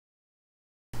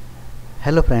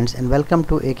Hello friends, and welcome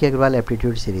to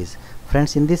AKAgarwalAptitude series.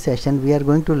 Friends, in this session we are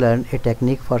going to learn a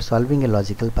technique for solving a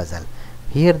logical puzzle.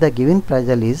 Here the given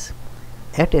puzzle is: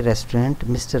 at a restaurant,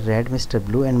 Mr. Red, Mr.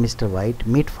 Blue and Mr. White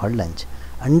meet for lunch.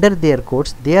 Under their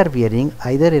coats they are wearing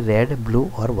either a red,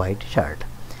 blue or white shirt.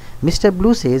 Mr.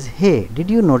 Blue says, "Hey,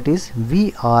 did you notice we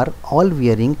are all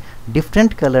wearing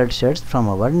different colored shirts from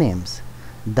our names?"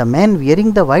 The man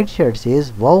wearing the white shirt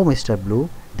says, "Wow, Mr. Blue,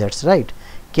 that's right.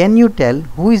 Can you tell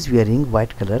who is wearing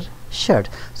white color shirt?"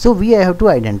 So we have to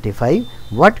identify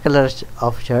what color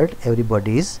of shirt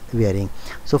everybody is wearing.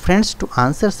 So friends, to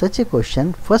answer such a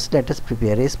question, first let us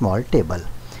prepare a small table.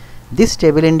 This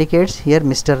table indicates here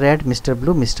Mr. Red, Mr.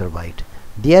 Blue, Mr. White.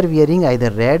 They are wearing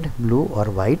either red, blue or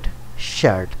white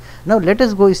shirt. Now let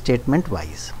us go statement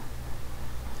wise.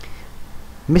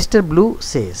 Mr. Blue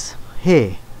says, "Hey,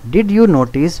 did you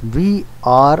notice we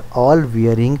are all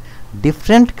wearing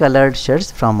different colored shirts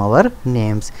from our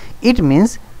names?" It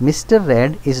means Mr.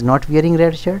 Red is not wearing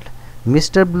red shirt,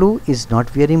 Mr. Blue is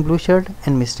not wearing blue shirt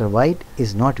and Mr. White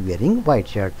is not wearing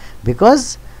white shirt, because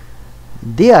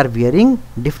they are wearing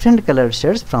different colored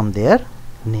shirts from their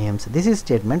names. This is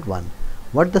statement 1.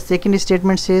 What the second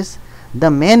statement says?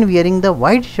 The man wearing the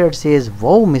white shirt says,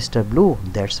 "Wow, Mr. Blue,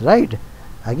 that's right."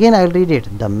 Again I will read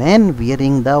it. The man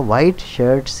wearing the white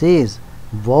shirt says,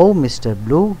 "Wow, Mr.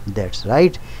 Blue, that's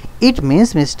right." It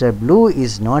means Mr. Blue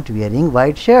is not wearing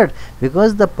white shirt,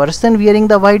 because the person wearing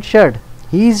the white shirt,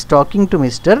 he is talking to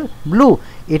Mr. Blue.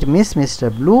 It means Mr.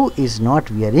 Blue is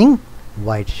not wearing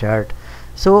white shirt.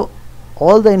 So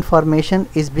all the information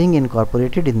is being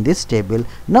incorporated in this table.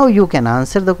 Now you can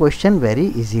answer the question very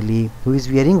easily. Who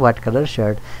is wearing what color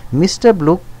shirt? Mr.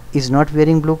 Blue is not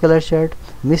wearing blue color shirt,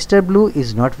 Mr. Blue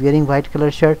is not wearing white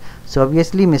color shirt, so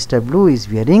obviously Mr. Blue is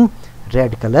wearing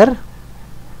red color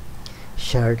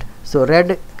shirt. So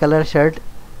red color shirt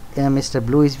Mr.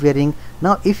 Blue is wearing.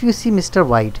 Now if you see Mr.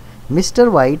 White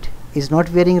is not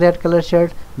wearing red color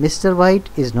shirt, Mr. White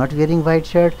is not wearing white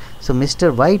shirt, so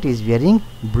Mr. White is wearing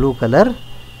blue color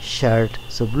shirt.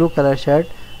 So blue color shirt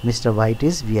Mr. White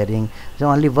is wearing. So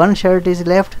only one shirt is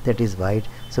left, that is white.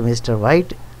 So Mr.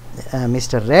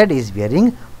 Red is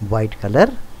wearing white color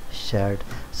shirt.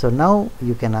 So now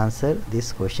you can answer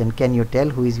this question. Can you tell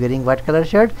who is wearing what color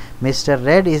shirt? Mr.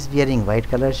 Red is wearing white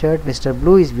color shirt, Mr.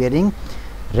 Blue is wearing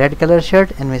red color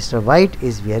shirt and Mr. White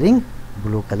is wearing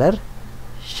blue color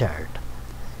shirt.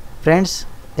 Friends,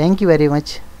 thank you very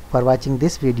much for watching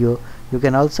this video. You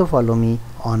can also follow me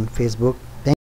on Facebook